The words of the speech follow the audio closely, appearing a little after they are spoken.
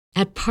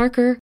At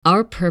Parker,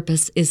 our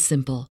purpose is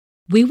simple.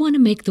 We want to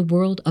make the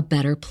world a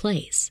better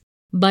place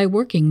by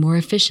working more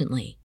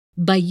efficiently,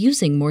 by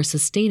using more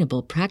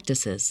sustainable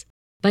practices,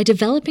 by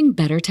developing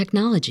better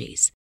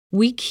technologies.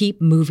 We keep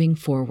moving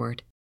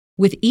forward.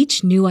 With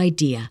each new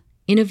idea,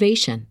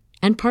 innovation,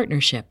 and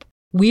partnership,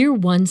 we're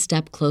one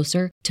step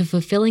closer to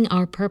fulfilling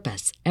our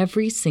purpose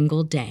every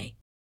single day.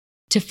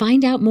 To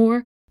find out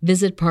more,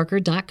 visit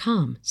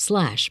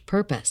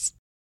parker.com/purpose.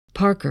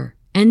 Parker,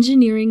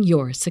 engineering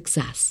your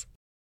success.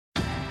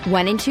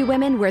 1 in 2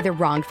 women wear the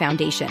wrong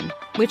foundation.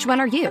 Which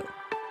one are you?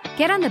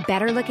 Get on the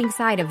better-looking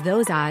side of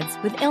those odds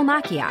with Il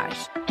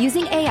Makiage.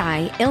 Using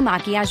AI, Il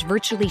Makiage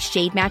virtually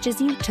shade matches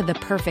you to the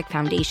perfect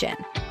foundation.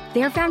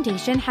 Their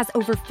foundation has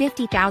over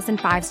 50,000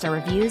 5-star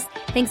reviews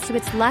thanks to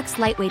its luxe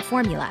lightweight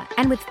formula.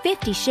 And with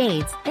 50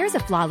 shades, there's a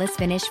flawless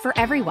finish for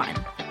everyone.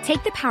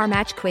 Take the Power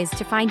Match quiz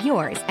to find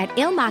yours at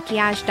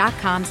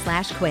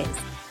ilmakiage.com/quiz.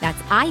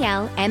 That's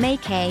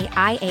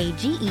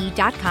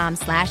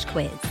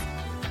ILMAKIAGE.com/quiz.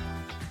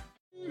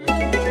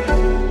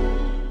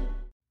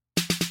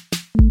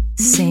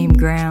 Same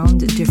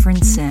ground,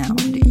 different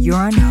sound. You're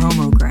on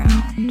Homo Ground.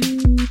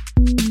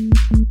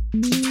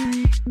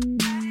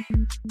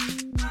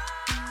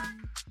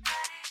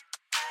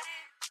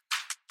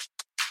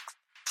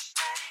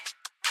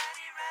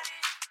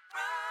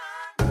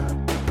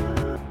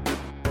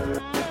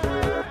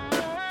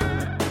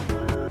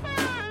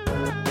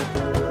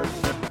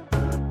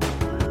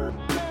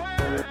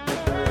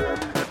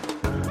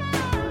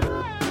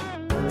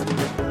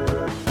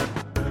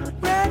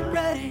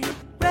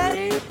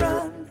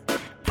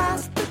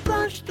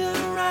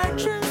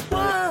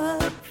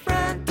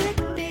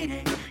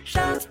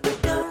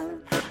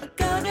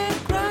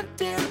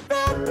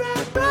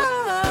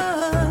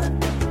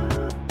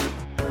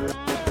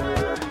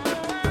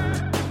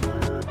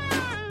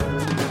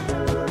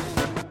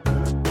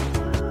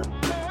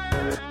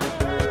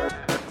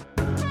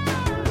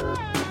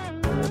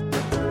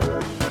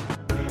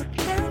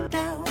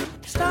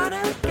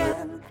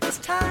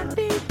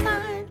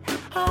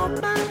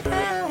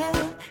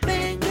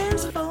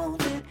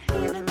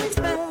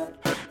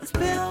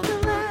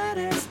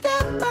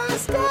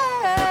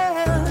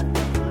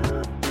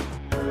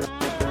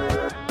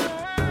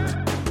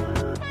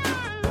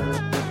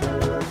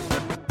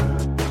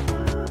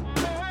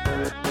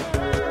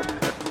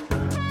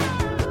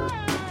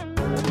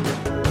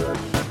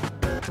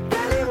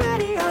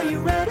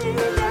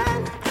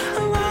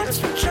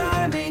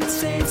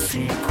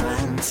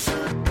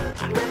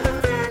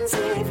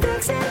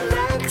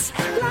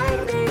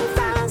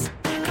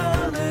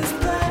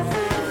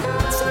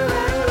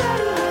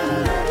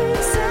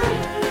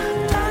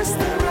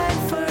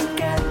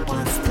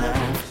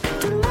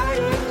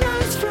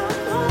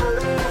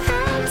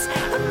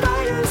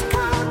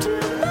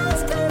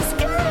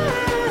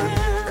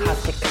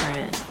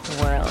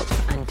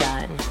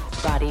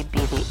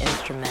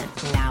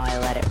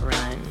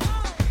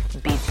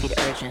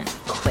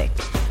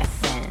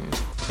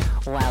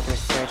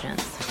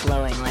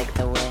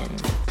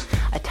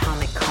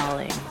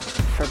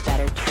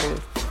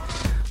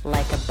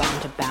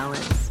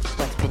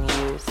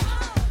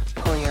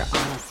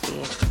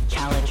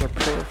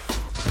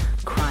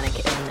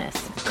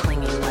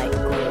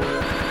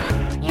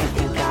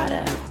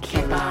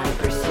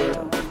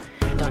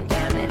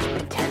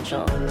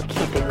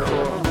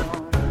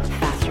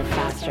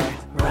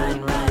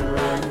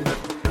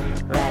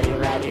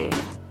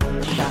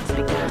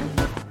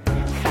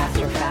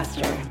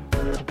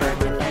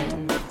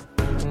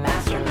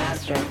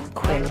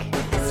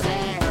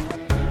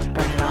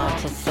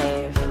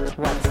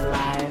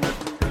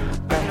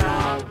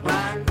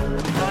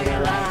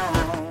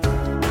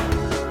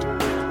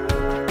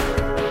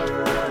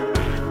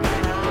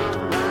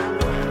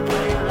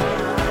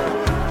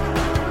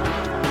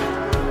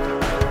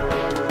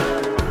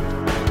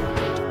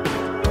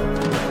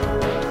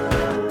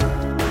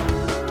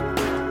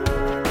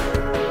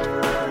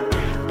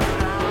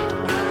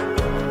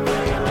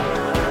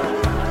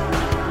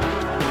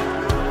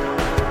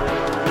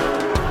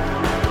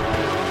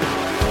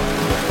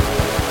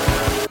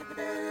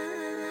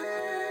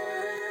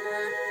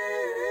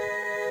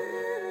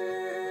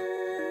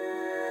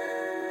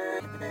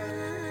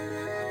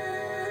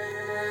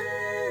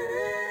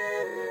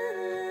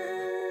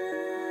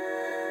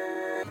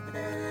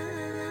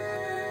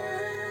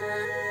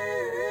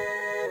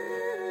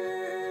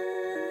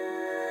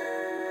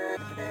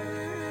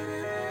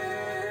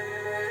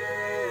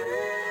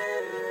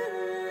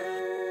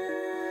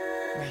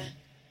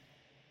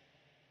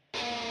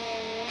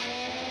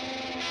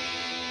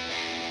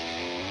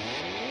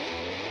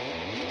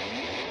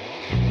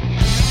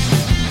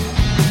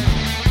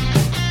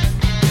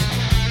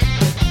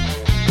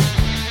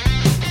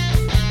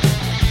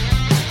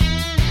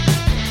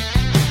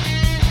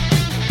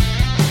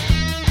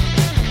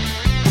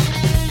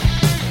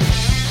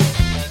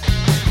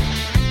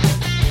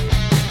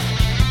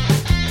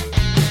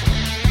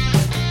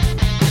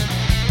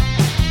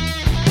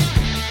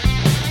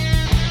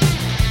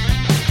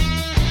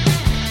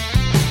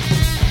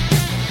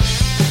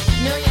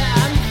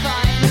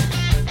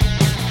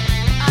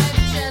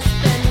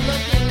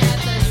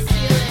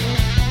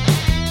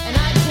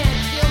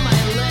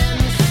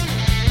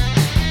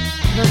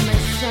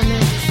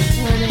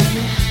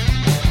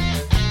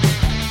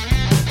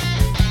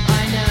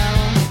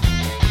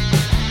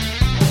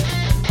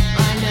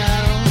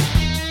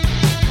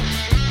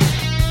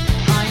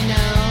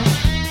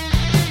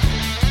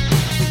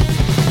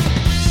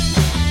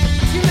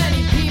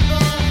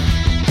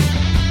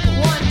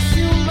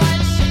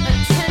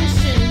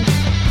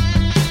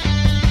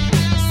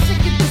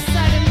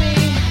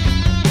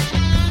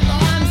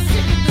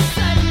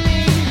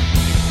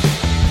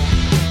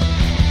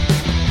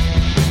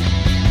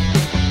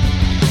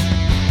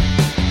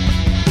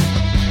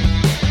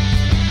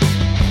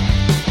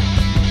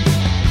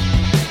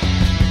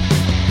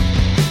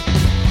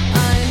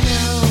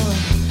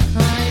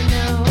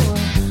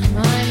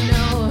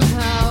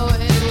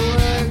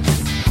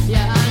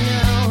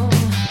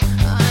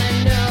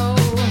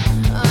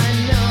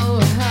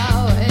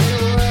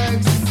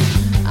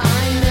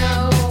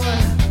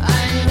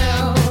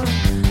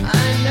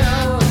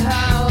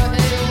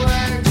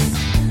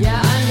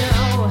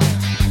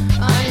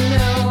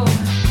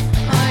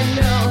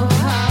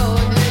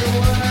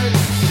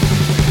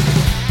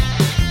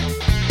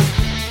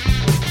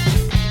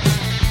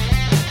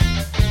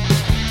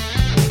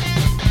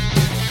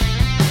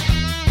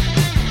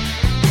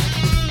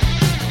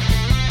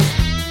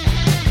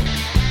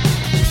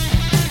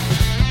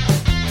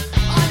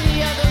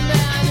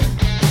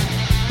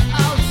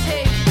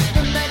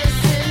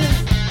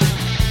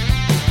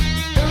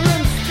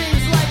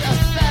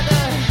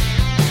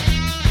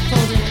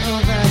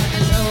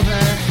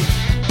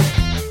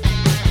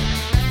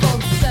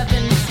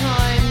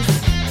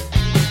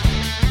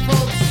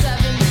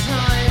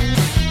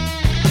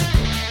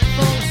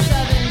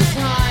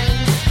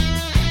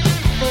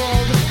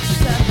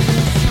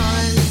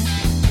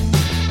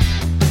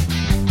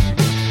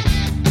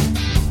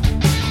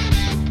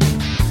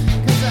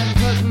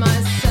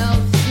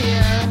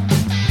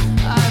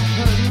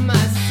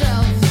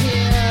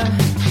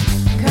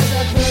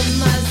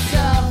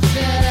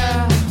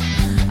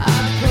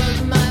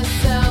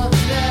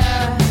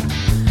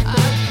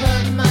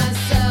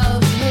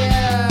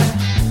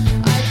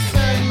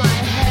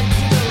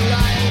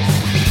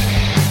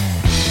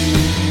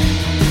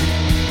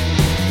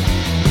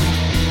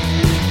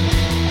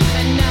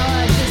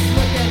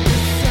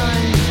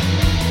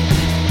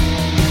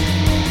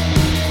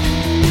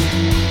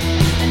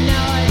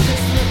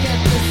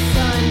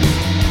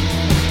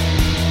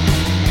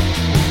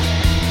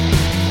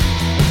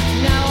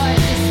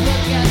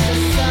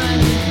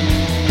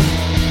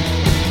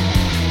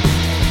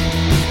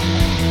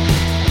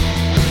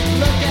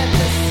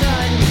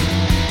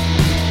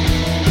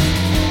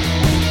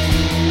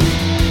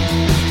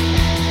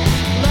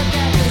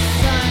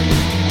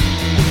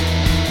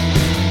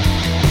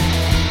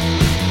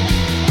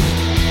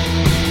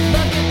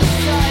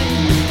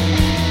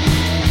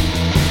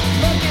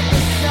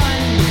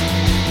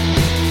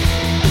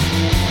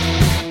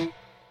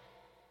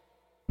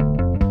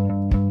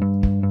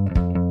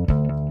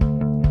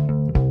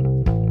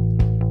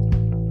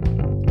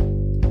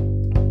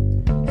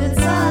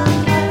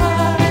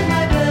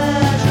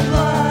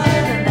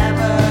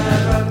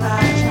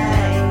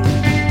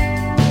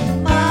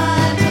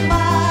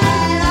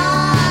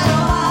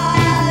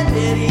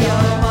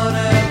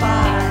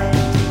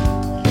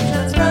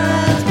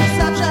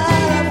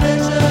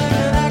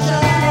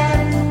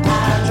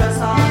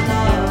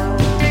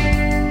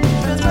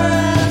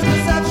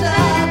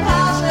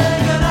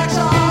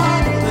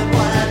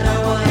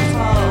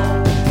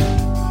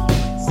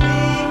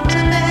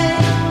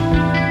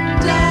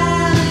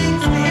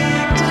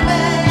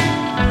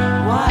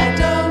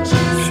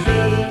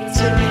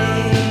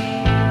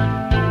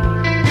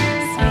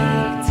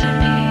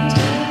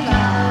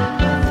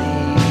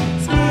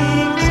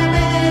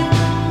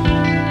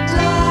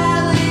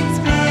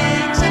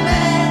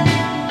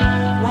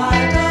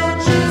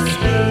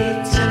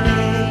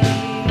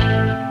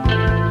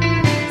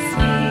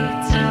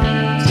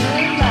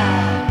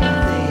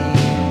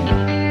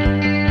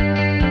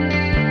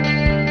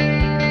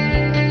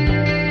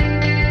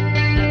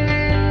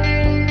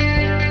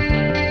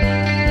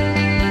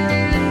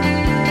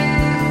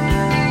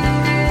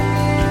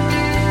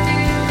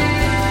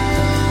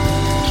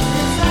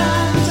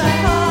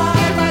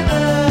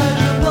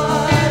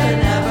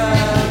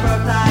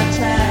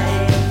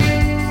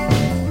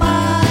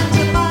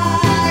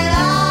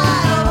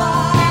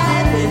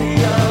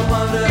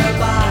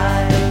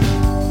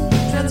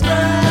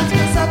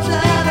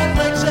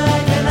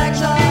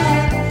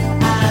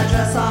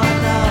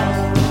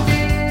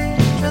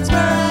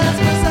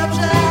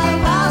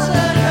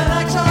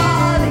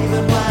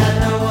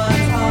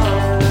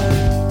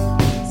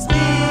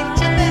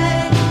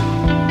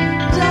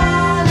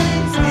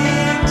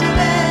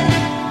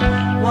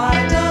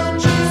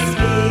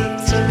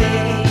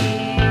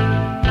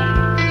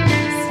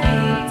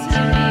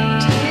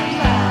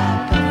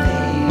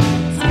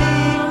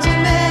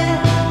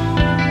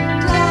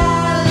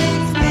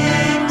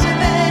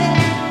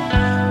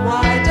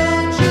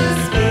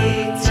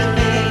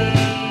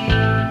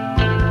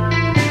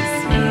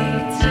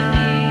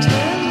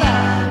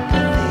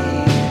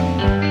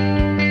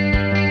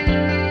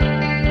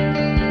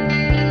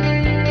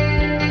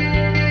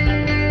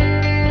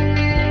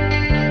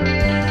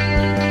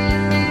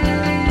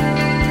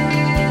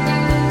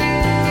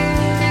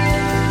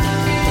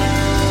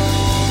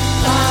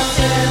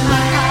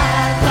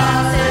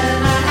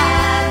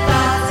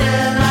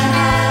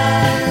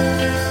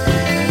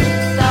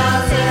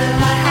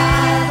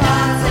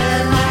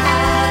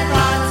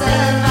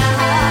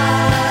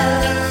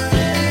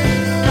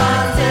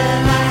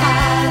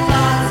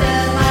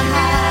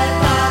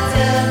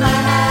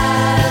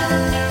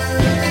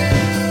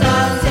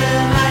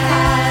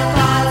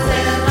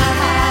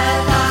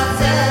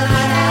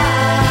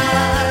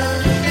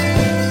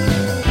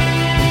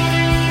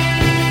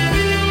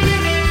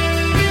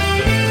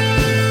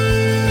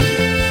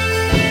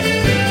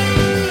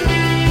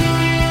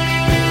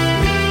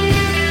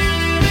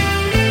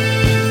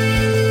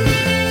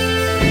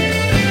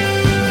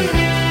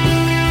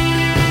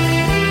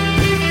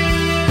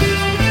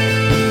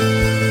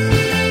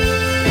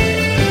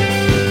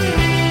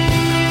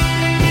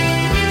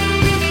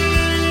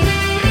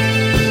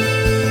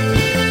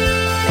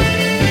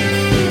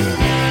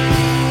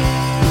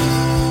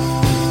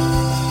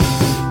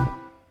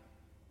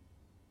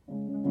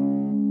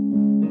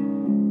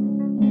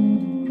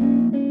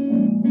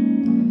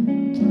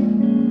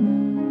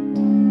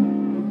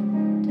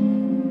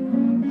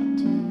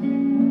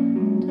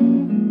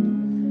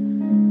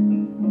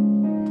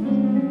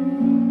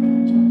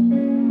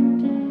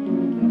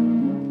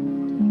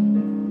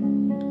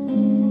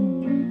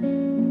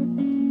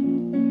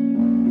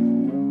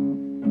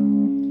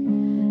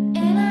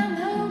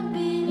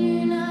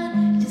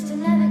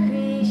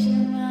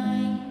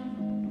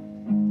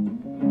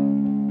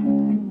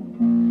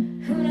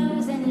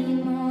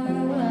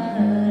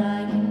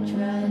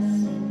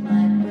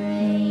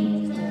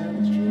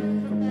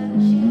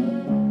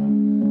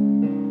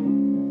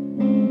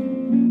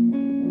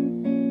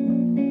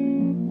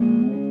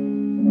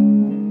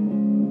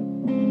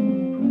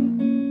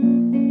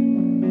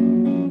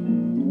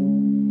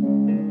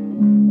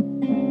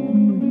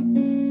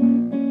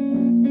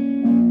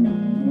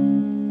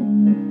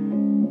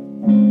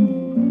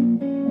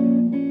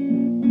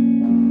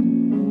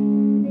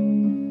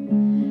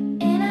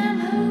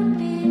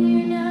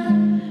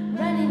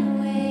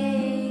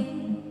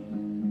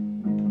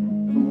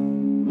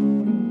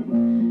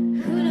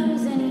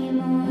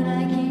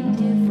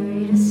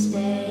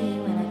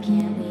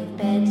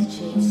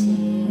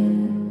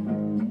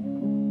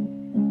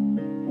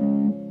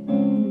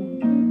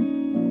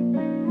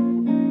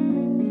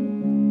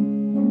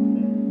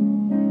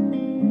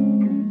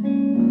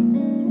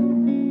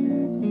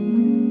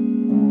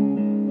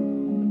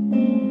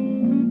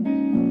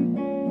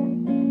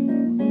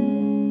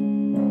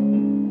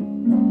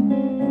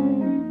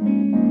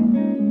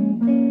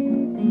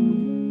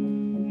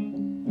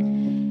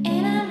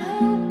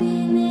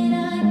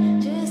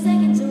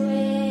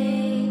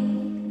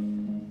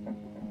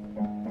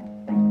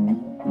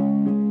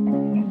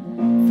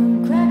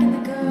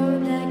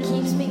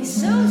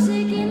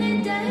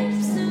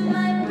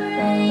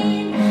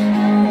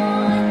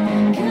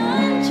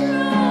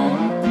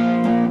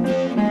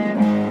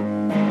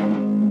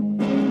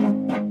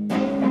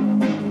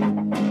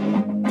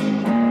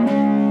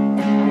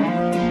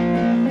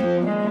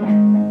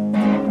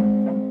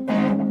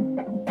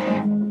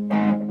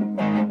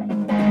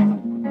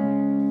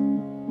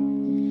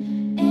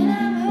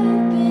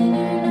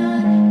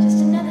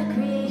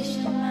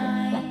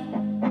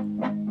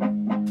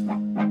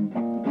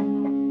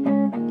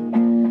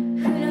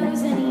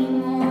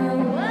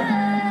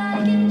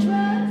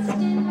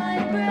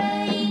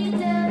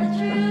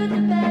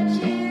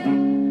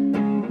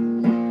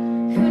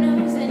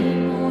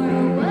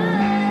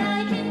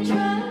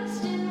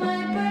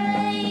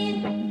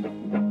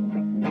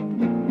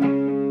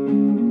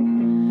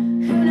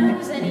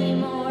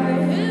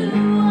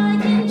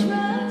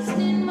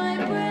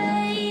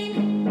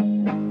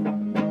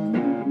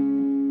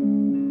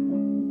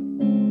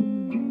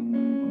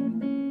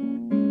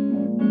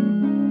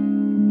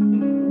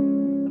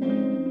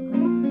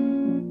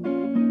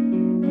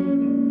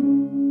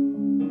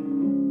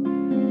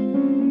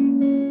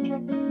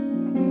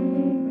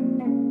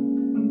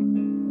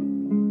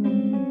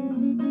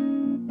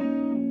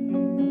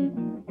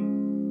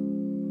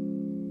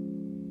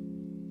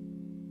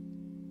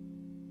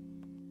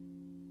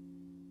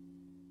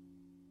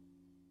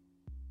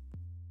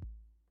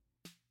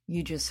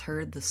 You just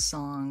heard the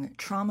song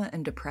Trauma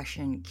and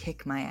Depression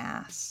Kick My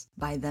Ass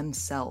by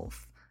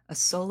Themself, a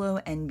solo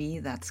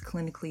NB that's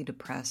clinically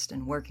depressed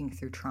and working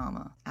through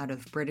trauma out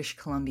of British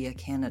Columbia,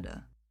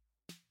 Canada.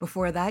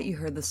 Before that, you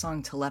heard the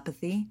song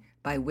Telepathy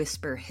by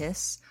Whisper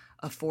Hiss,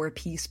 a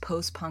 4-piece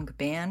post-punk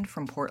band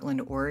from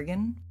Portland,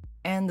 Oregon.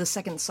 And the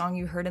second song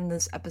you heard in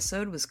this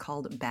episode was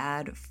called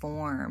Bad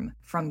Form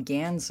from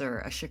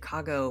Ganser, a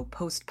Chicago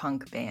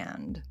post-punk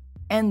band.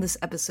 And this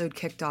episode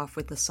kicked off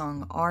with the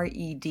song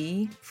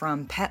R.E.D.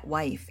 from Pet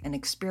Wife, an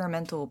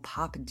experimental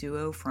pop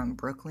duo from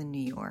Brooklyn, New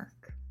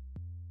York.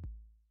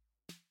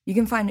 You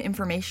can find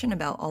information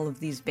about all of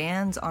these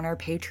bands on our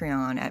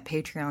Patreon at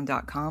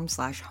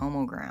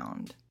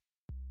patreon.com/homoground.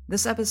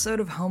 This episode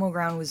of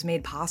Homoground was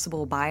made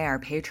possible by our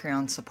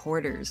Patreon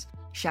supporters.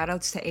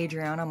 Shoutouts to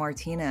Adriana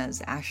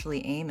Martinez,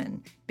 Ashley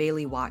Amon,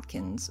 Bailey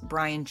Watkins,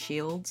 Brian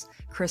Shields,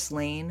 Chris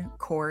Lane,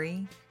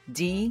 Corey,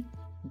 D,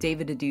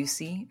 David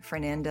Adusi,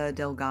 Fernanda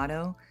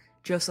Delgado,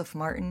 Joseph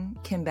Martin,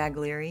 Kim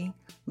Baglieri,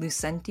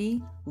 Lucenti,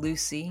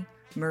 Lucy,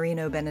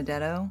 Marino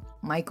Benedetto,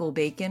 Michael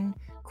Bacon,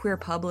 Queer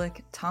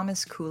Public,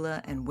 Thomas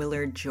Kula, and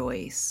Willard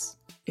Joyce.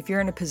 If you're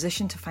in a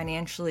position to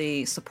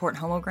financially support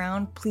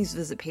Homoground, please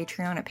visit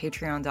Patreon at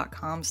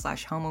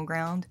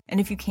patreon.com/homoground. And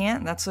if you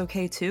can't, that's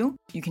okay too.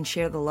 You can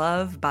share the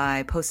love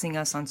by posting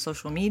us on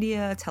social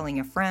media,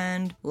 telling a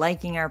friend,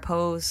 liking our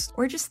posts,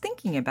 or just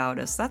thinking about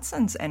us. That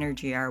sends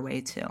energy our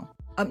way too.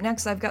 Up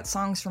next, I've got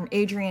songs from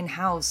Adrian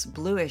House,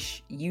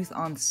 Bluish, Youth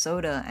on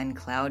Soda, and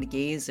Cloud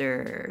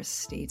Gazer.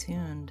 Stay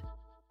tuned.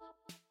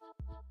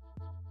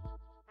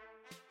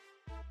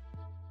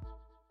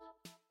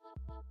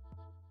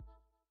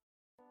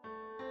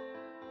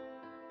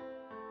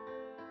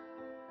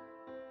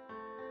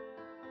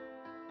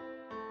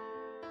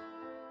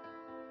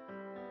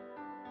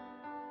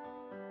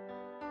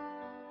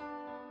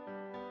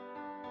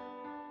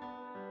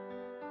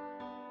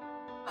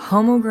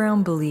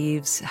 Homoground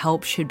believes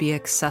help should be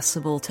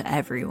accessible to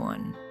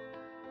everyone.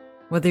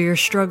 Whether you're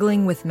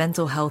struggling with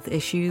mental health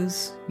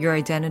issues, your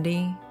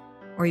identity,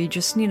 or you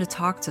just need to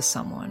talk to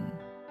someone.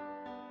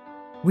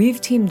 We've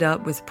teamed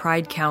up with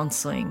Pride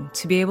Counseling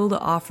to be able to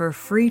offer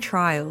free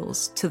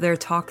trials to their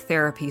talk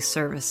therapy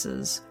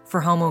services for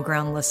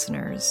Homoground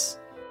listeners.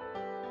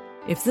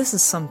 If this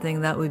is something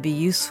that would be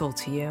useful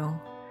to you,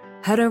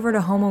 head over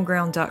to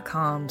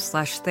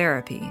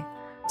homoground.com/therapy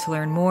to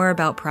learn more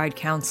about Pride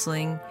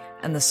Counseling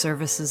and the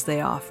services they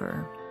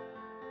offer.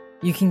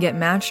 You can get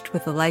matched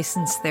with a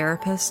licensed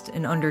therapist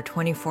in under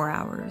 24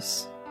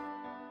 hours.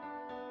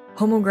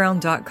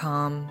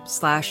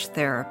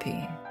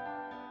 homoground.com/therapy.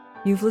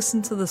 You've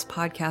listened to this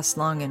podcast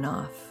long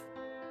enough.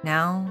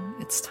 Now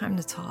it's time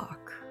to talk.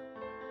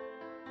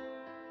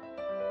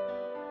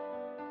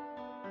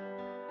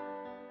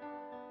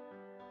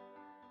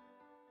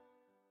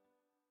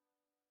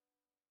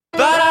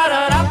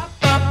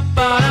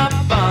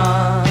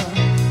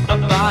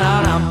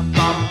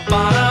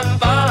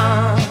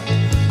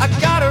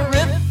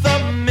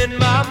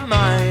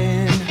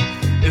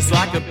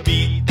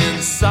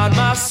 Inside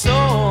my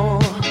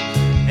soul,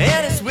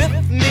 and it's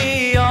with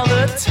me all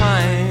the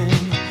time.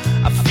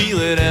 I feel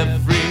it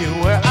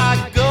everywhere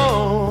I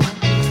go.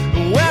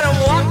 When I'm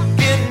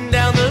walking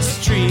down the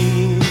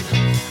street,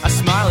 I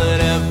smile at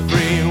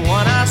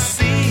everyone I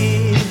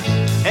see,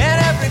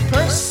 and every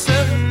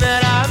person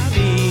that I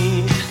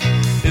meet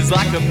is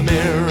like a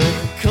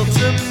miracle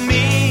to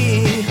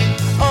me.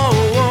 Oh,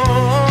 oh,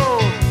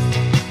 oh.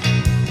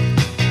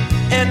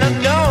 And I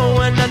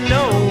know, and I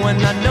know,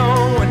 and I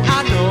know, and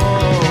I know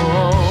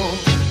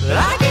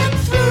I get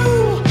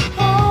through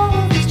all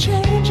of these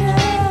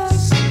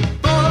changes.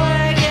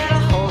 Boy, get a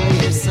hold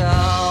of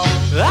yourself.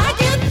 I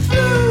get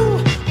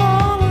through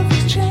all of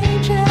these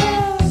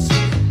changes.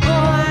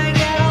 Boy,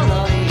 get a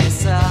load of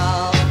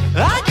yourself.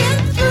 I get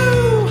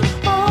through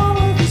all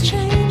of these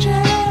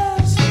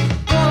changes.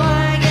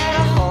 Boy, get a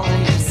hold of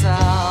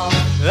yourself.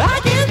 I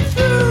get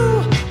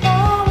through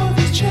all of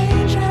these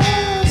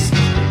changes.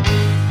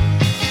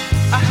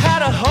 I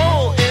had a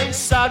hole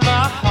inside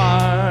my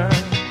heart,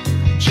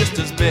 just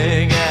as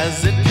big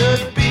as it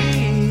could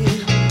be.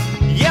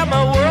 Yeah,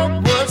 my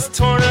world was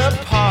torn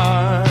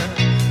apart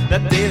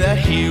that day that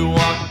he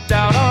walked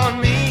out on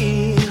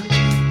me.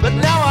 But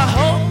now I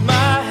hold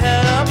my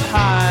head up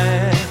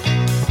high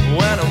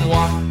when I'm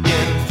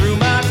walking through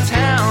my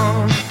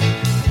town.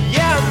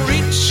 Yeah, I'm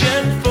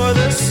reaching for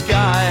the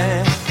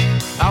sky.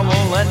 I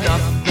won't let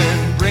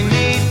nothing bring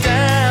me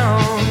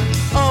down.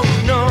 Oh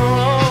no.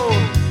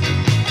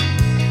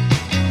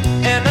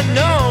 And I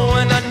know,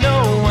 and I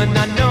know, and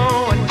I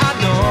know, and I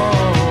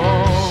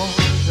know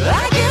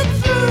I get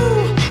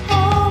through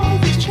all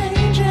of these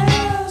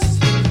changes.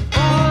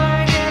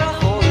 Boy, get a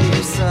hold of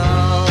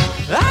yourself.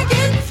 I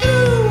get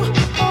through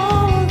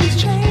all of these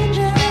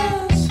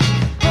changes.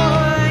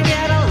 Boy,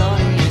 get a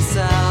load of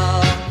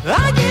yourself.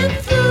 I get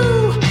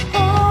through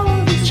all of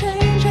these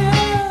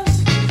changes.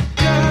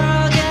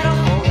 Girl, get a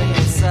hold of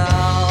yourself.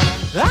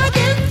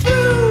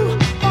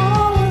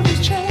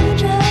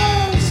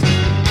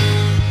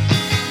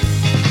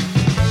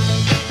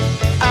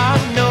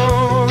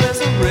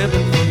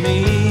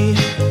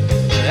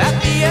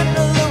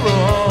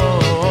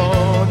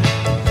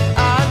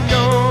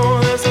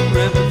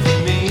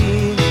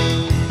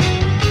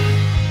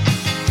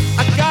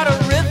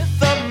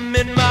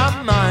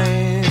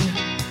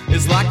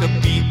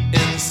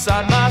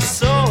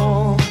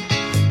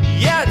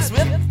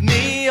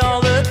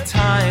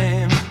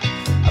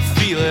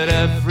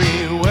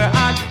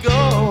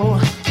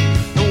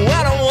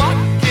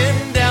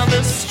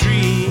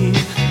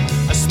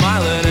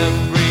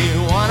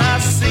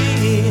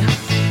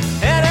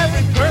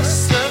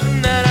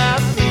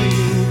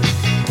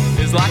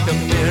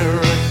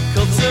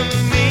 miracle to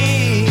me.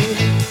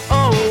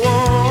 Oh,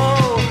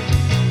 oh.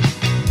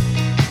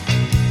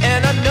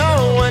 And I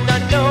know, and I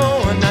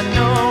know, and I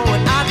know,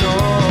 and I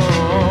know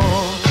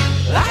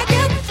I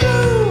get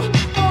through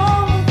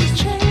all of these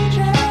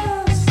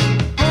changes.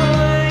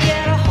 Boy,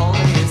 get a hold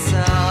of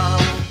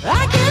yourself.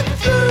 I get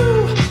through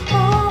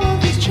all of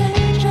these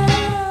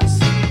changes.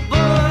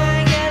 Boy,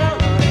 get a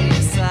load of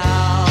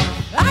yourself.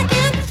 I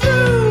get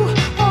through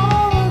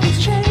all of these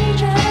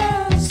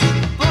changes.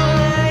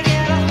 Boy,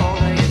 get a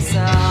hold of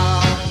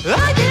yourself.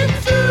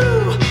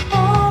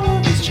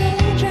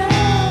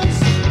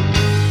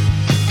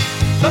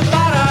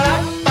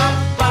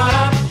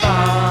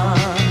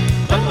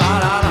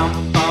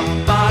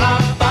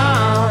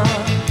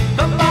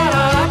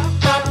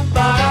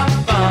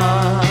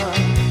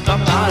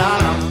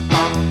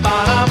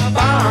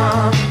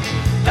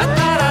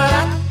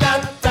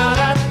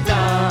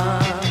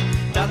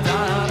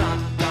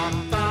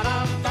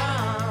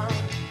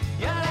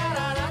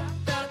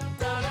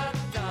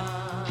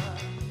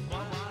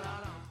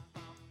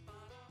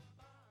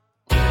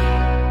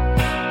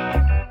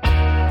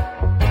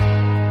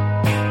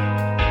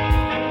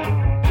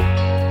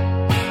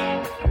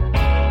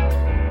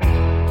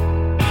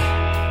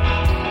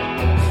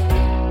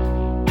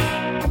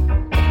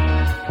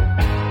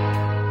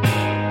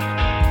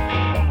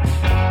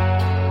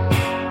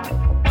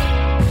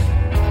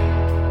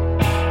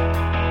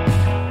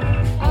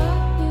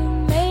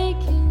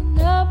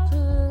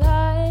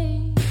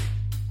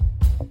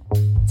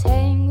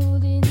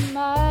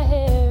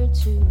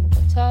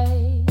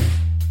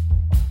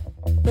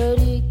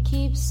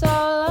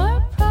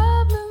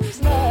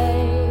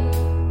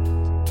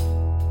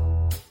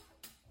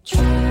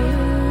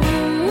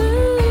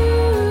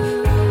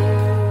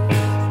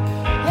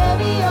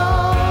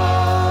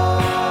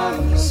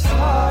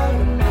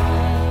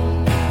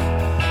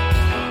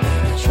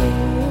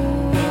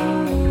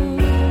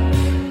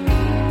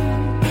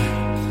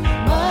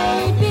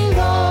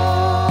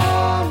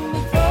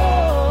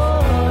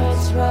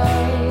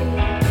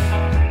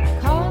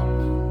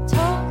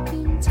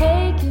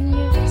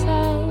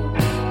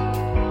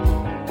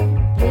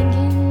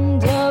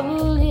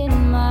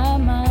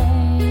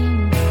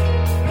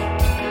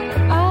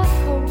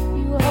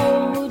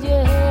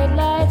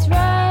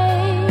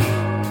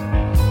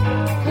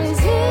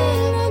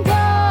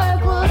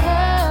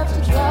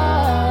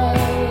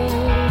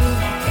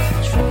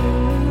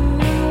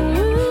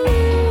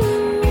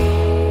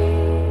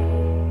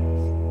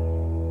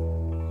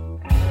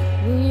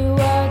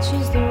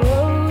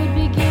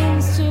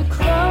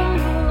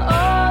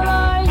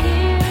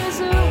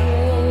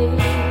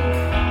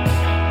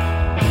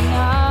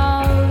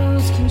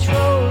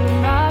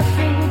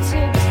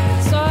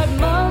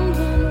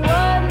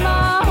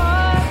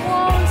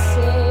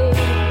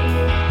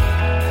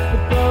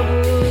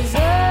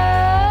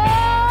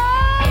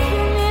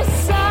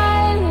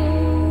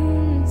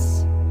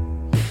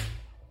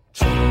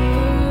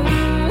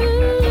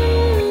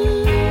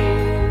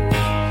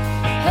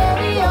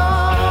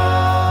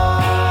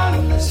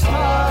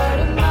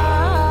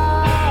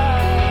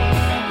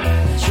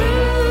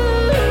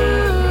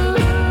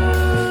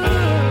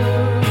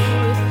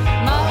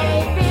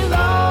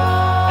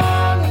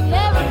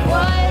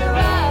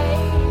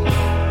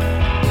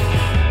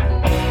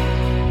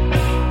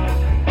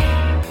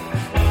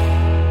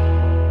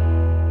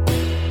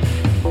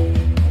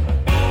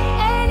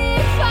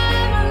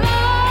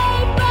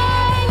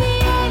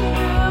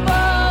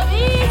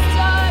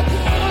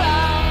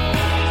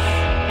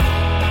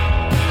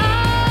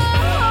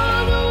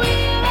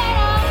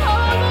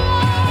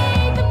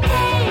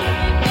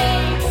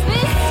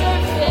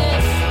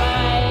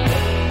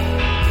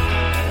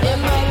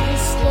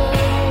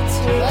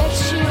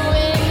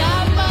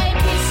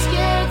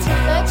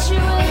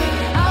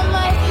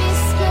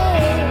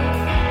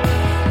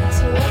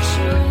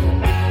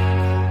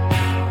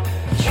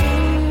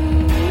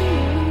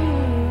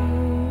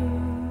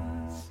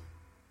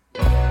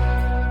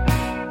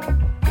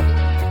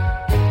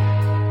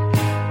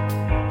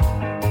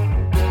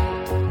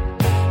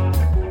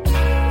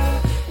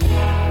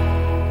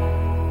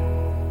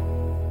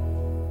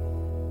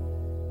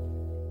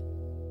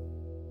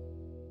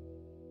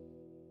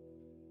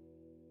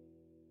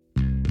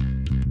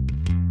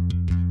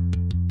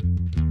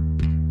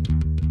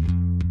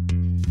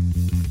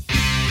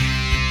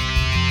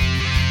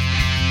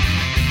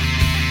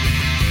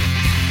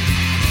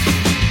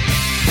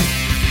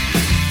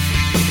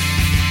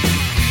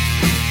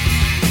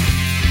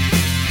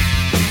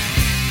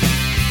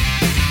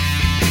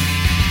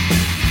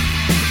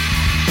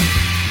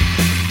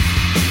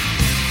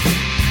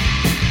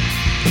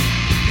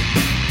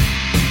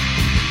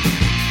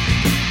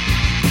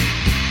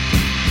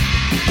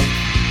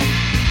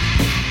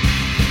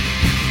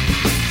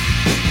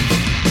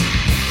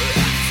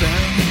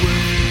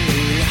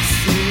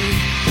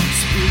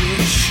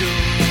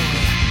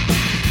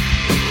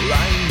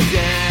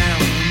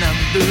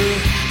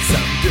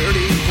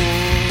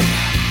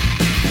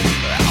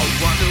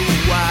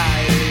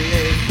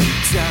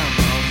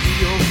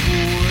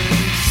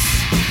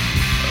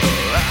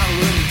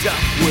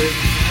 with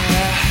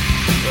her.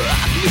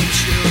 I'd lead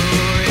you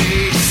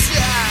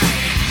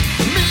inside.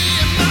 Me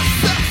and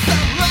myself,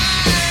 I'm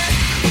right.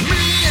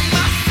 Me and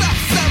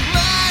myself, I'm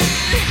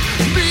right.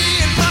 Me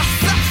and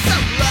myself,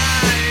 I'm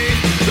right.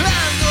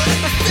 I'm going to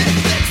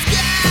Pacific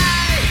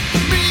sky.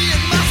 Me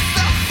and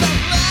myself,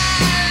 I'm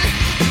right.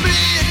 Me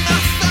and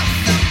myself,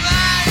 I'm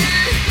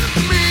right.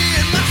 Me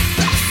and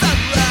myself,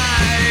 I'm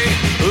right.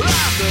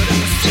 I'm going to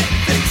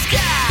Pacific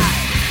sky.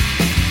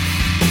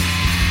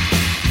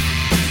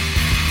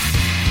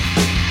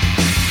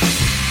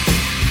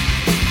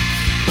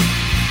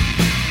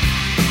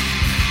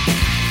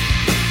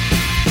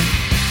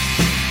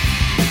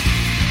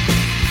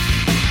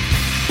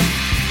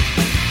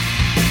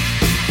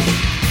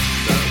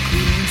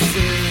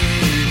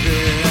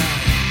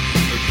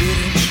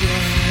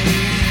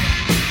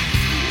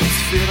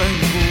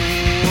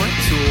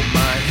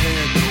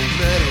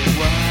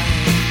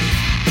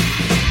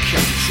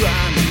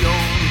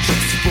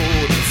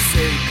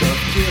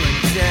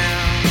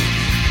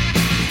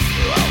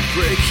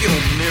 Your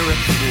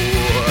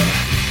miracle,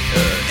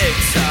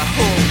 it's a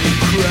holy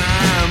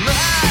crime.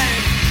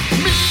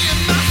 Me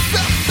and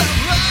myself, I'm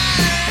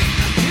right.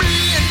 Me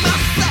and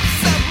myself,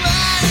 I'm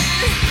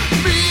right.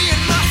 Me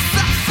and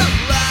myself, I'm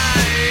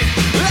right.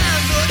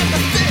 I'm going to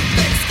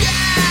Pacific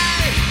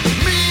sky.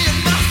 Me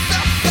and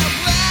myself, I'm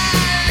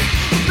right.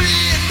 Me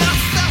and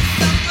myself,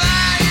 I'm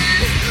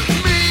right.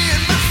 Me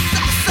and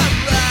myself, I'm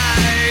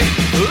right.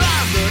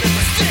 I'm going to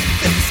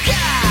Pacific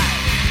sky.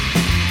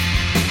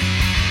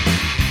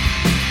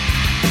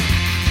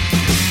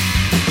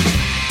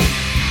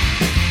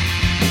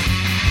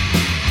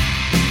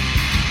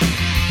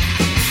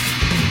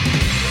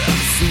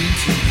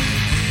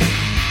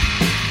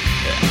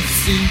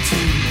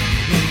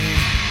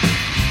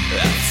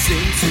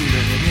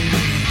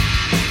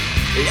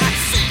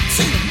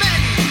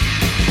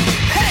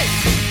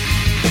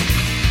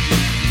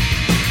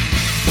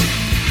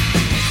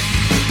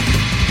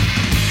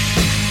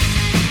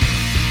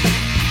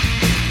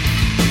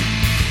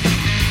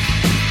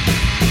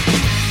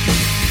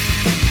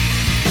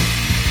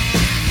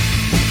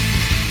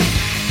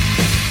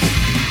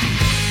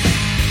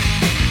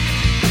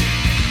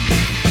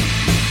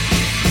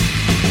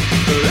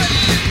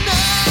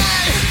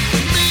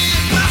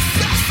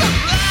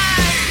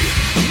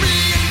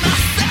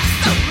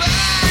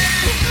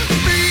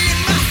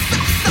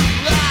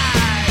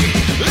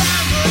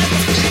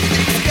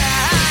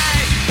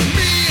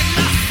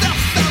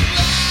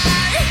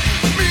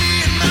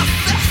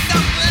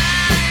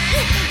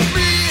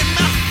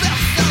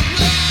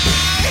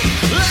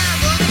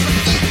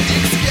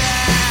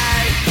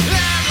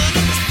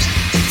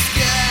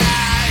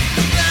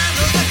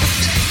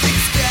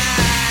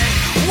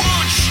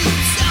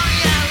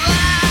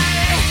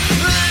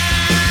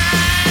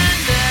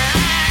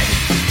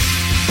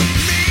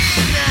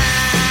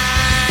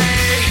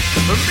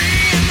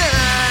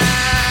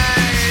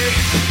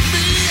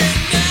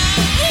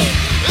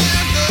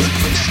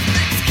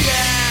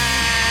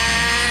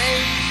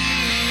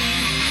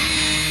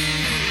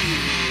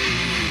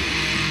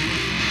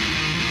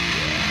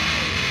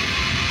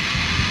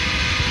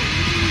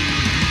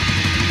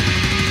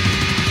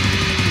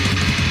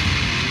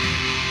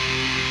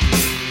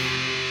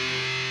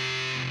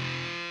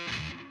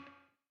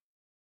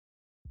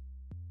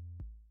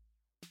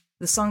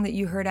 The song that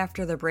you heard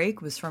after the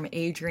break was from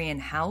Adrian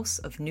House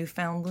of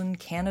Newfoundland,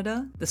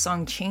 Canada. The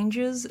song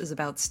Changes is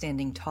about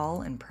standing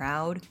tall and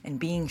proud and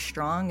being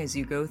strong as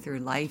you go through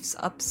life's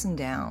ups and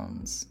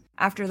downs.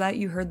 After that,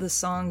 you heard the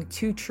song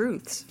Two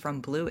Truths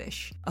from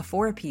Bluish, a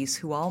four-piece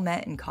who all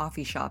met in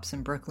coffee shops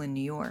in Brooklyn,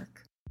 New York.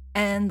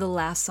 And the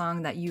last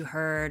song that you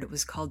heard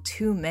was called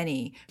Too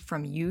Many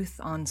from Youth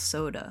on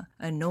Soda,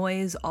 a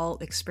noise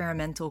alt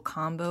experimental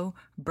combo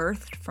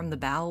birthed from the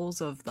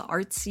bowels of the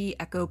artsy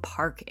Echo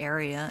Park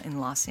area in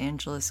Los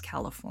Angeles,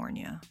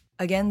 California.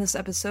 Again, this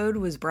episode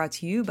was brought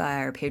to you by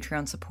our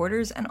Patreon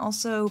supporters and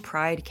also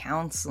Pride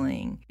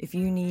Counseling. If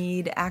you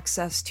need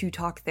access to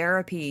talk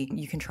therapy,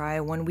 you can try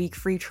a 1-week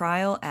free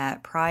trial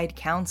at Pride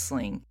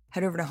Counseling.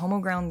 Head over to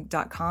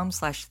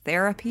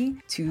homoground.com/therapy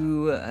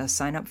to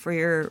sign up for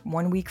your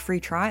 1-week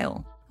free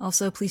trial.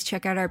 Also, please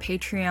check out our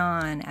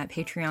Patreon at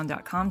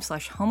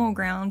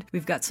patreon.com/homoground.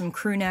 We've got some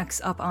crew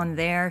necks up on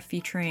there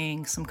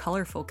featuring some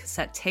colorful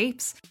cassette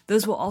tapes.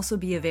 Those will also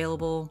be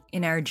available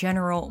in our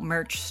general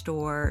merch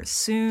store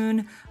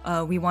soon.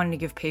 We wanted to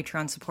give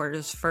Patreon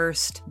supporters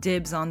first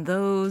dibs on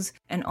those.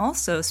 And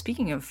also,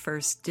 speaking of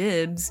first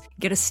dibs,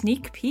 get a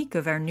sneak peek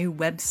of our new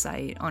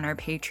website on our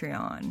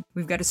Patreon.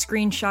 We've got a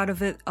screenshot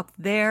of it up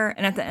there.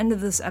 And at the end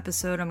of this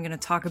episode, I'm going to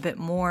talk a bit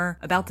more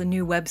about the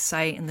new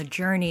website and the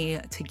journey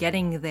to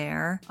getting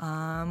there,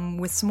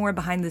 with some more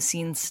behind the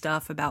scenes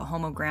stuff about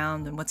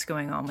Homoground and what's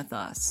going on with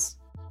us.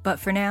 But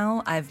for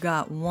now, I've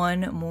got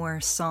one more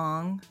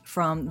song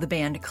from the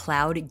band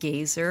Cloud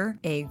Gazer,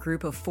 a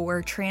group of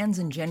 4 trans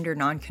and gender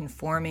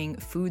nonconforming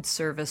food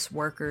service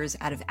workers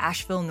out of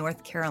Asheville,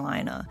 North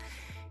Carolina.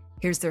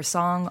 Here's their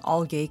song,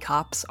 All Gay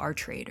Cops Are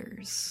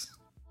Traitors.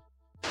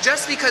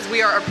 Just because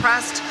we are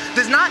oppressed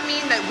does not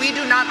mean that we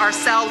do not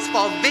ourselves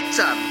fall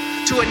victim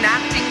to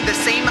enacting the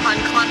same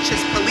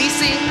unconscious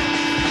policing,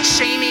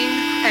 shaming,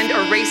 and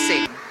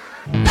erasing.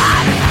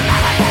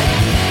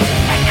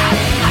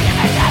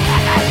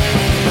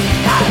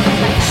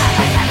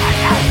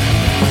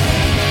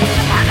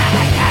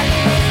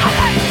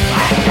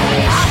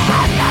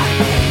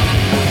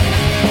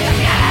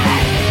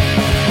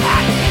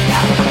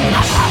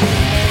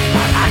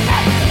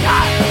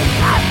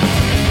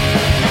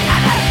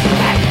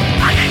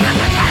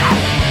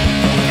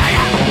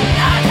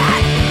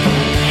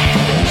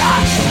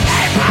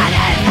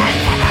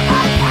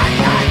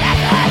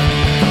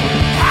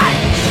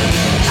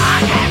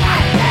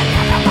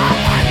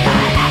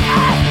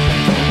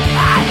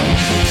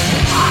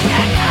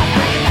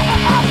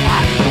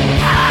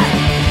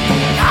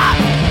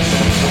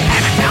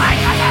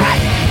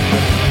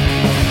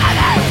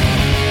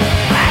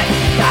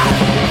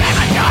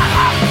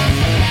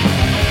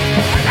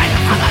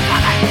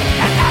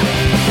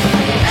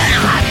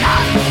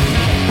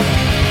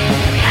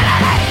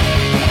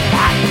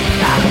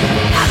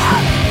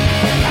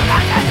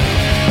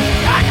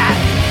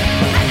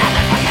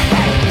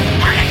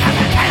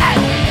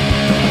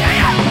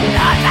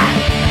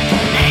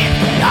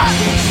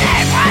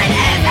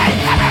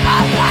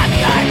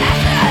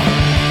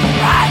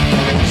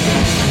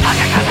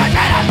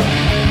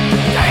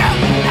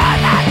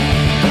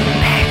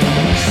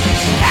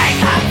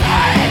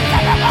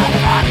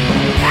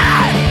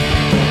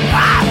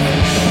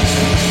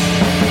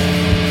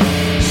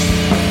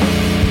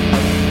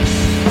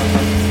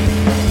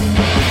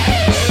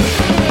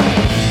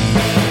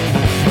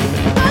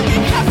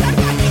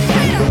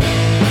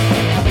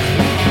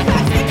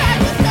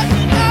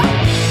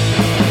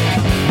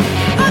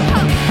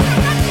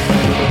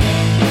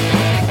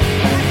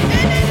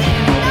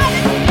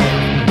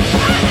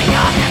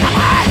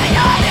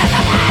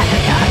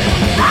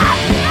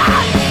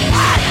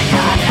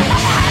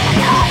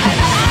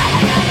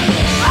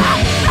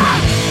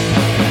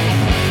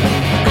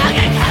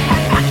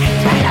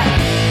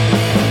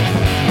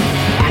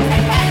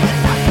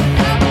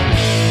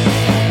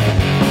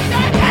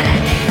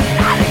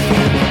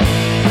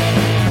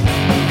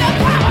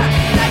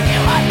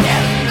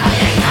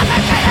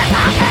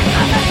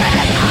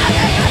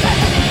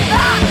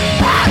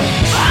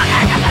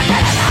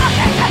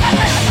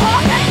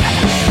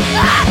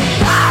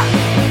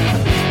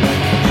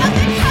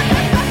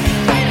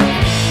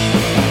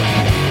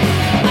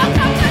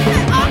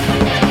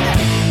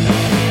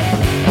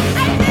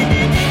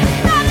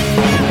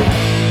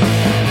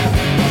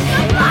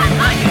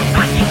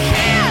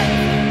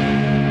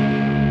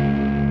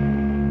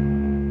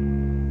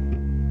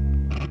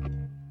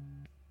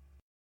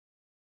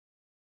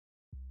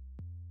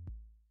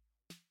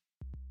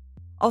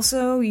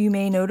 Also, you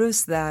may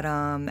notice that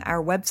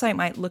our website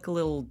might look a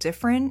little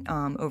different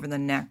over the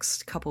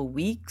next couple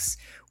weeks.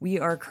 We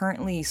are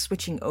currently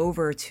switching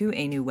over to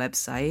a new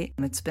website.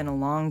 It's been a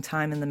long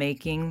time in the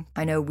making.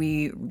 I know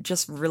we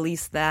just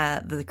released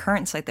the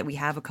current site that we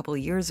have a couple of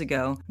years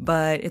ago,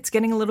 but it's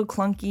getting a little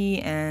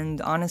clunky, and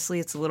honestly,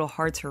 it's a little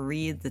hard to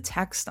read the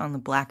text on the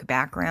black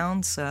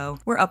background. So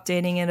we're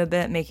updating it a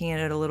bit, making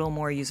it a little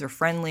more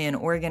user-friendly and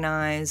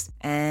organized.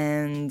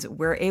 And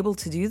we're able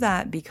to do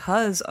that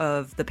because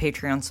of the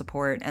Patreon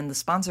support and the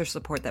sponsor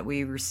support that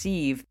we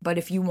receive. But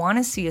if you want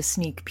to see a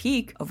sneak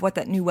peek of what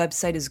that new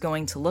website is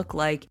going to look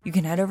like, you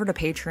can head over to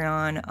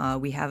Patreon.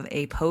 We have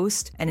a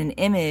post and an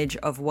image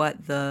of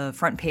what the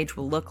front page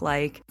will look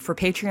like for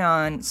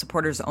Patreon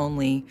supporters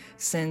only,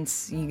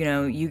 since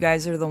you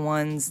guys are the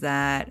ones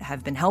that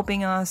have been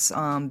helping us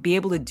be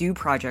able to do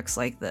projects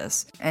like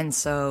this. And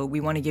so we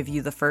want to give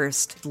you the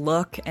first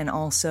look, and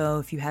also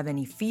if you have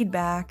any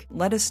feedback,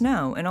 let us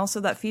know. And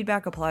also that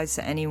feedback applies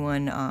to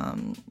anyone,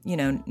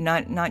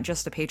 not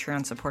just a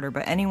Patreon supporter,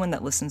 but anyone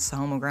that listens to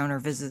Homoground or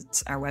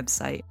visits our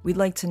website. We'd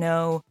like to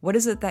know, what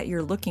is it that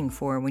you're looking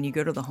for when you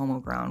go to the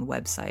Homoground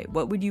website?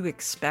 What would you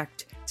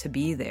expect to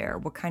be there?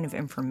 What kind of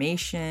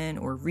information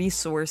or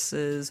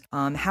resources?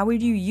 How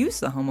would you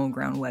use the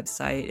Homoground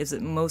website? Is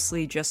it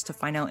mostly just to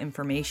find out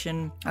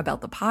information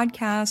about the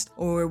podcast,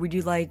 or would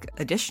you like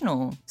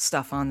additional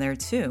stuff on there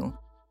too?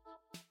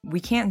 We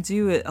can't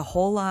do it a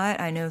whole lot.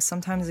 I know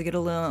sometimes I get a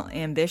little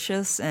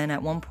ambitious, and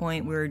at one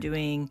point we were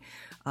doing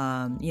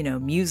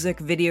music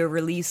video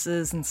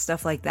releases and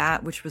stuff like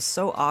that, which was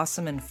so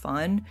awesome and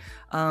fun.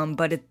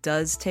 But it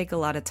does take a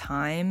lot of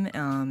time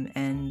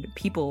and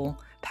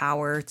people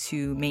power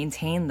to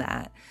maintain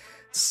that.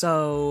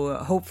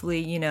 So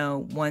hopefully,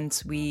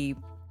 once we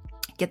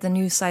get the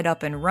new site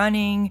up and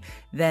running,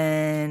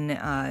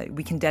 then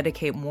we can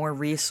dedicate more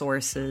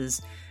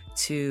resources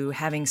to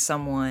having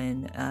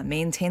someone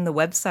maintain the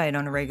website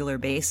on a regular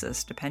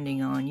basis,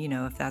 depending on,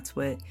 if that's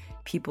what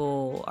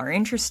people are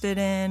interested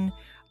in.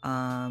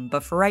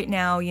 But for right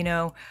now,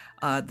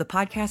 the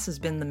podcast has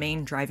been the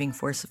main driving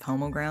force of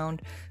Homoground,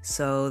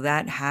 so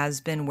that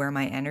has been where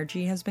my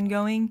energy has been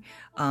going.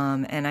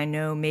 And I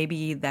know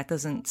maybe that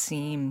doesn't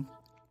seem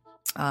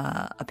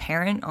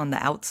apparent on the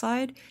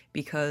outside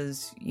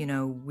because,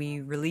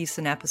 we release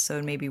an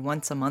episode maybe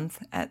once a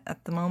month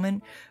at the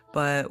moment.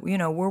 But,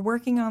 we're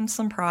working on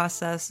some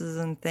processes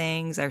and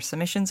things. Our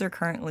submissions are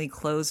currently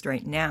closed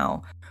right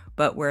now,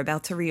 but we're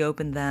about to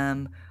reopen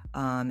them.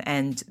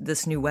 And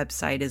this new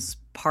website is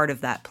part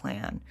of that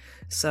plan.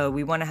 So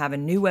we want to have a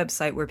new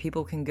website where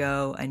people can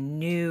go, a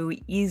new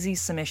easy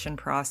submission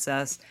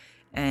process,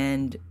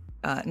 and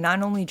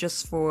not only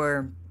just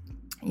for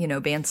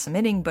bands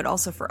submitting, but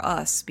also for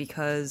us,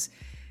 because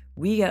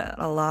we get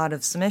a lot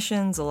of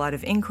submissions, a lot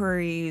of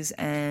inquiries,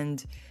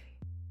 and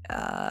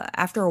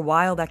after a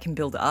while that can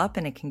build up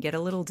and it can get a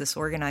little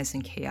disorganized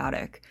and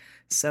chaotic.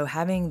 So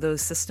having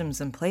those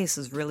systems in place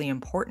is really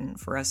important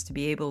for us to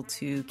be able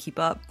to keep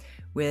up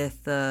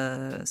with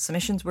the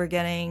submissions we're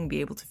getting,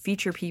 be able to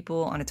feature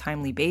people on a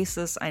timely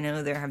basis. I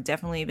know there have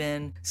definitely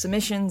been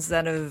submissions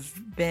that have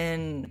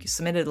been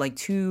submitted like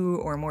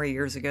 2 or more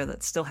years ago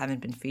that still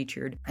haven't been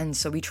featured. And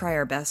so we try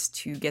our best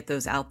to get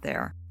those out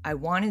there. I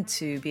wanted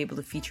to be able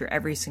to feature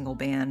every single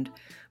band,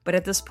 but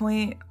at this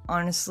point,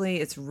 honestly,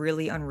 it's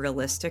really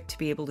unrealistic to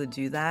be able to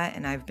do that.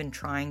 And I've been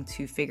trying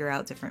to figure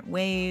out different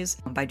ways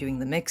by doing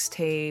the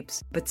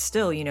mixtapes. But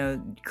still,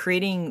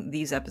 creating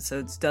these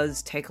episodes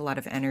does take a lot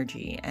of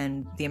energy.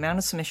 And the amount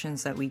of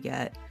submissions that we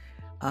get,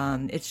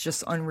 it's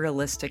just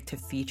unrealistic to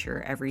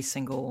feature every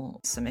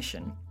single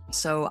submission.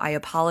 So I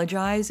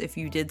apologize if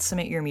you did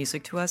submit your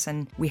music to us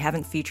and we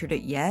haven't featured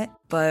it yet,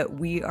 but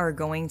we are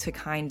going to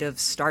kind of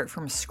start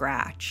from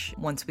scratch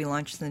once we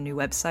launch the new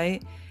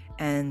website.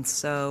 And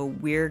so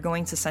we're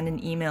going to send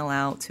an email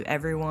out to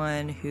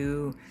everyone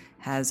who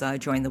has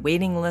joined the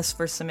waiting list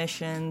for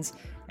submissions,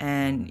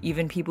 and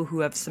even people who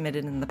have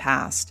submitted in the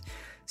past,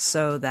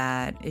 so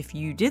that if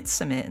you did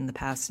submit in the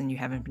past and you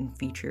haven't been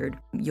featured,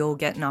 you'll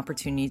get an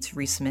opportunity to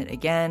resubmit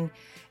again.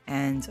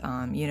 And,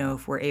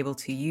 if we're able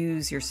to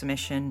use your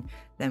submission,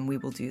 then we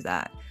will do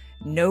that.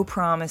 No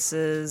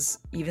promises,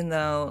 even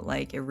though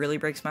it really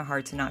breaks my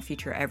heart to not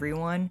feature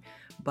everyone.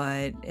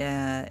 But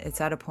it's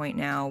at a point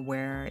now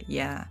where,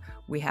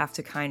 we have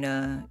to kind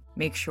of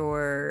make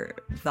sure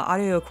the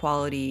audio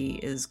quality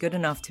is good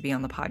enough to be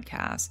on the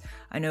podcast.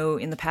 I know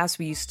in the past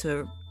we used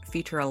to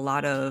feature a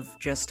lot of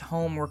just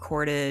home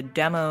recorded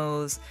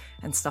demos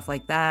and stuff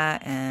like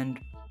that. And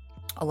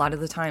a lot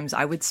of the times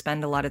I would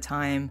spend a lot of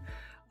time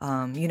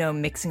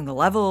mixing the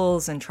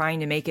levels and trying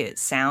to make it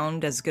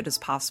sound as good as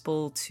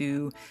possible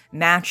to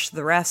match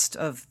the rest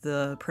of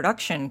the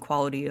production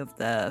quality of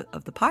the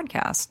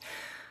podcast.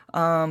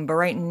 But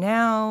right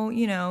now,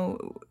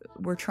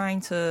 we're trying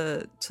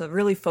to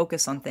really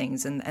focus on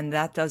things, and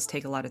that does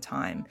take a lot of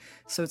time.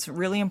 So it's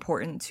really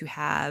important to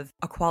have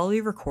a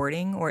quality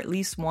recording, or at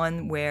least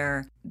one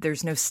where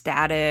there's no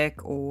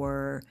static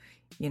or,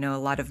 a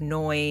lot of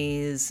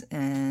noise,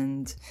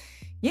 and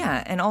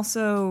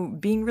also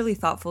being really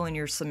thoughtful in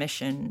your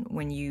submission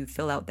when you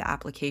fill out the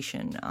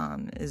application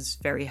is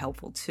very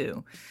helpful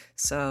too.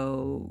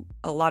 So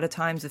a lot of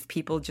times if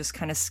people just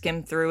kind of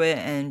skim through it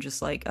and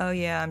just like, oh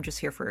yeah, I'm just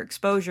here for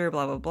exposure,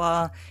 blah, blah,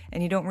 blah,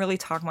 and you don't really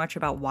talk much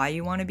about why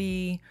you want to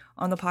be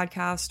on the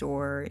podcast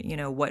or,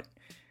 what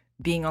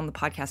being on the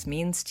podcast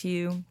means to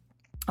you,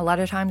 a lot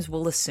of times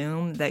we'll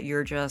assume that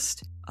you're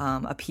just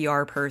a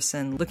PR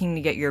person looking to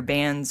get your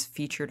bands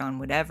featured on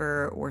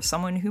whatever, or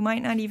someone who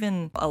might not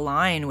even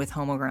align with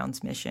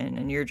Homoground's mission,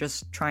 and you're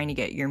just trying to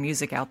get your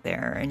music out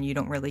there and you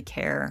don't really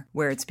care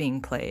where it's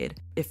being played.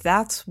 If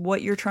that's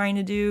what you're trying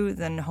to do,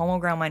 then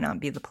Homoground might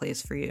not be the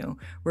place for you.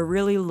 We're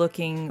really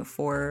looking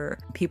for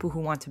people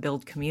who want to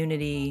build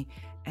community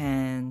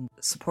and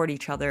support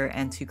each other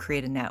and to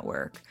create a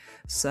network.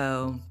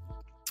 So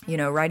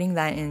writing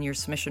that in your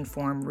submission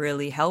form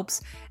really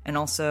helps. And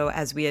also,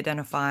 as we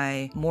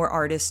identify more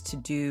artists to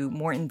do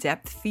more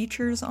in-depth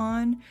features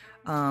on,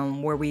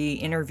 where we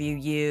interview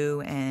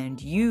you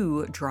and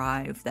you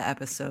drive the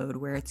episode,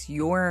 where it's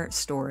your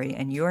story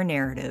and your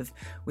narrative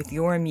with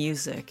your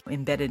music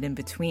embedded in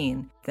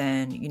between,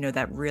 then,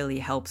 that really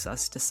helps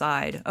us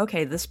decide,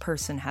 okay, this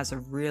person has a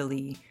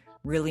really,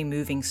 really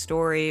moving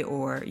story,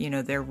 or,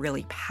 they're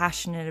really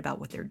passionate about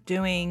what they're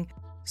doing.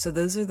 So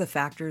those are the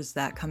factors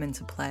that come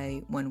into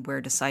play when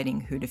we're deciding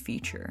who to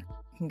feature.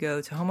 You can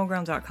go to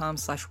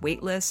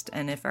homoground.com/waitlist,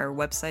 and if our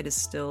website is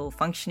still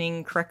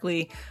functioning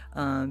correctly,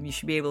 you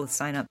should be able to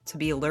sign up to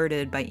be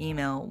alerted by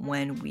email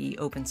when we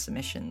open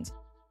submissions.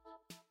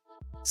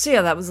 So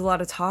yeah, that was a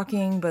lot of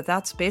talking, but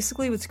that's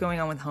basically what's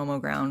going on with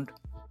Homoground.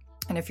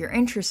 And if you're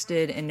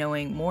interested in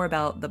knowing more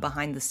about the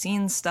behind the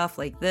scenes stuff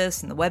like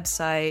this and the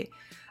website,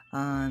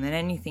 and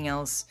anything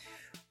else,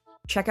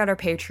 check out our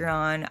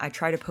Patreon. I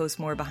try to post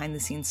more behind the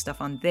scenes stuff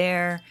on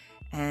there.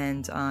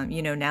 And,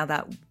 now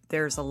that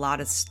there's a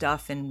lot of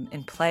stuff in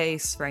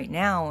place right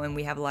now and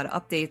we have a lot of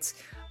updates,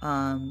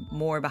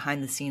 more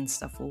behind the scenes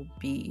stuff will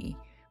be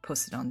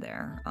posted on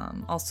there.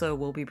 Also,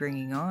 we'll be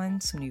bringing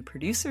on some new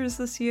producers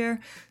this year,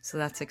 so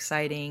that's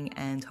exciting.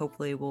 And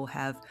hopefully we'll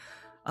have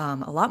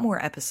a lot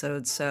more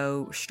episodes.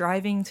 So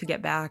striving to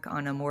get back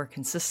on a more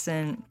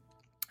consistent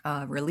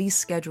release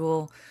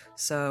schedule.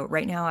 So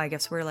right now, I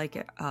guess we're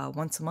like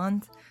once a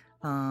month.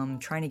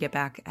 trying to get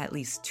back at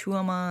least 2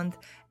 a month,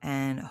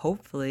 and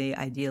hopefully,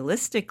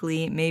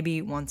 idealistically,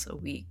 maybe once a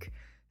week.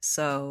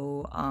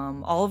 So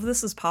all of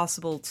this is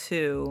possible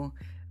too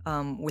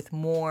with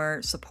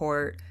more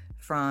support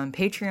from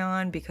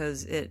Patreon,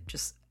 because it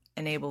just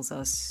enables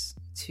us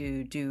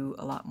to do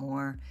a lot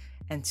more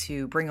and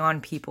to bring on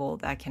people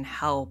that can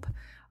help,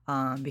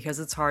 because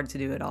it's hard to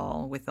do it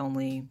all with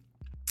only,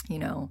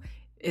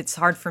 it's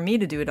hard for me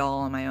to do it all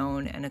on my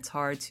own, and it's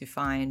hard to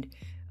find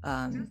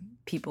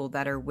people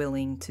that are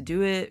willing to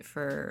do it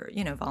for,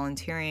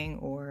 volunteering,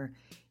 or,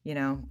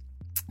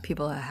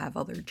 people that have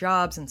other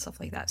jobs and stuff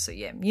like that. So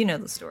yeah, you know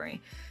the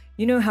story.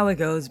 You know how it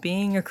goes.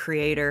 Being a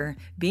creator,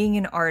 being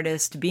an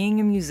artist, being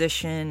a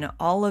musician,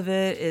 all of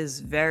it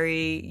is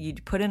you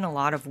put in a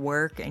lot of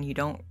work, and you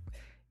don't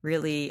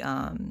really,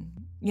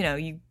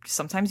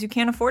 sometimes you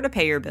can't afford to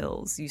pay your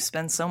bills. You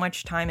spend so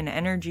much time and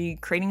energy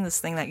creating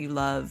this thing that you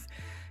love,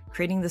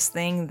 creating this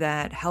thing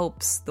that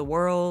helps the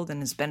world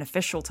and is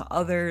beneficial to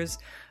others.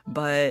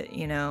 But,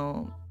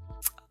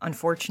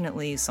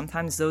 unfortunately,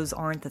 sometimes those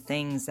aren't the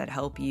things that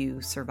help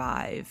you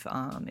survive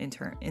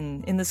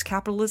in this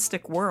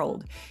capitalistic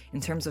world.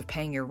 In terms of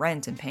paying your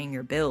rent and paying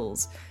your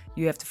bills,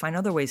 you have to find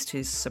other ways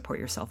to support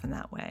yourself in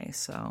that way.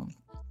 So,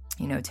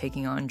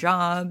 taking on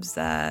jobs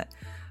that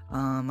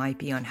might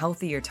be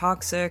unhealthy or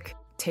toxic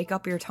take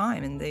up your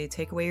time, and they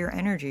take away your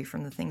energy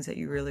from the things that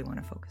you really want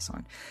to focus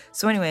on.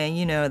 So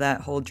anyway,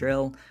 that whole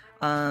drill.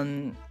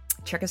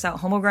 Check us out,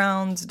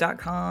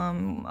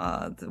 homoground.com.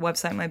 The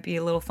website might be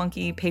a little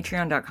funky,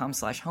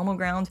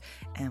 patreon.com/homoground,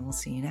 and we'll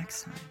see you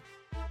next time.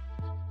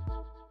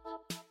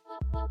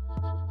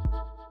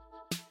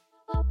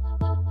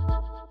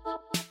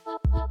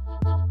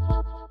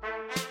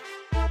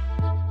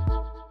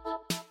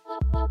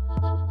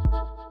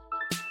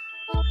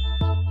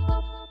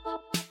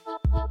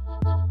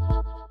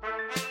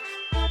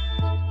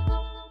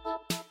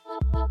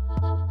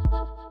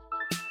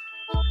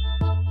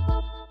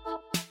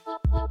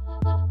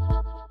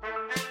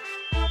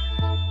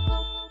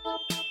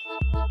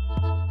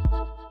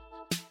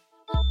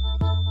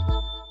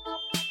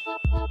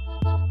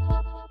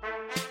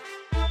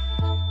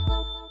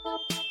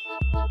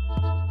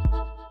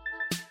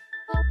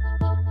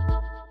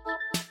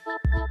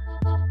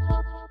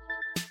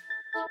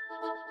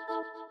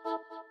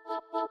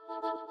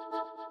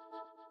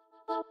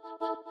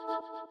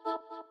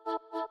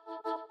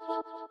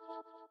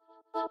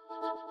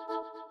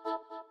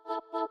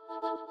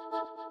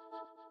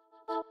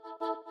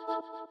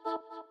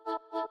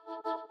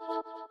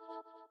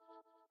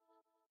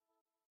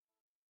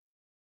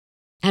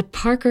 At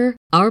Parker,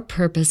 our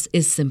purpose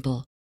is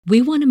simple.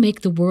 We want to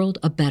make the world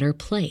a better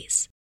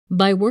place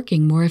by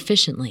working more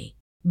efficiently,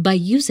 by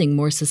using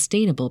more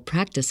sustainable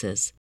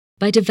practices,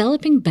 by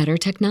developing better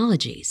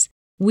technologies.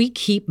 We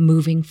keep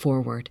moving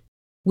forward.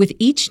 With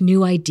each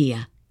new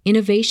idea,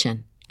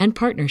 innovation, and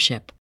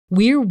partnership,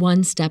 we're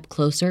one step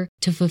closer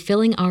to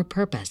fulfilling our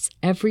purpose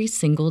every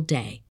single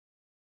day.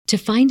 To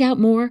find out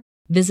more,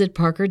 visit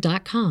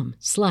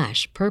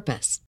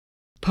parker.com/purpose.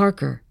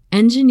 Parker,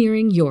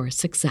 engineering your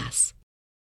success.